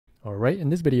Alright, in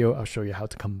this video, I'll show you how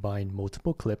to combine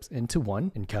multiple clips into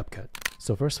one in CapCut.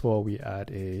 So first of all, we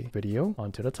add a video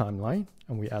onto the timeline,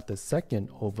 and we add the second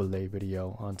overlay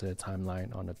video onto the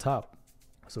timeline on the top.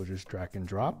 So just drag and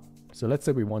drop. So let's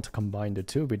say we want to combine the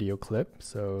two video clips.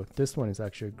 So this one is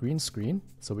actually a green screen.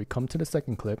 So we come to the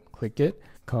second clip, click it,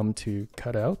 come to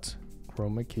cutout,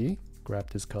 chroma key, grab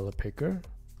this color picker,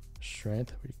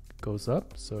 strength goes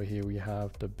up. So here we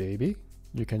have the baby.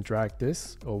 You can drag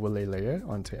this overlay layer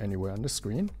onto anywhere on the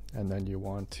screen, and then you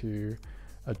want to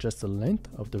adjust the length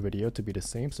of the video to be the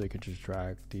same, so you can just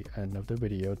drag the end of the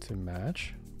video to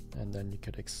match, and then you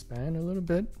could expand a little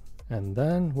bit. And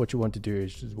then what you want to do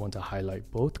is just want to highlight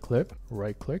both clip,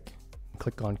 right click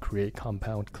on create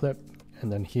compound clip, and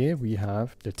then here we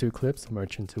have the two clips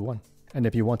merged into one. And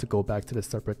if you want to go back to the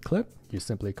separate clip, you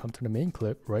simply come to the main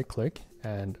clip, right click,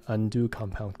 and undo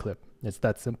compound clip. It's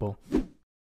that simple.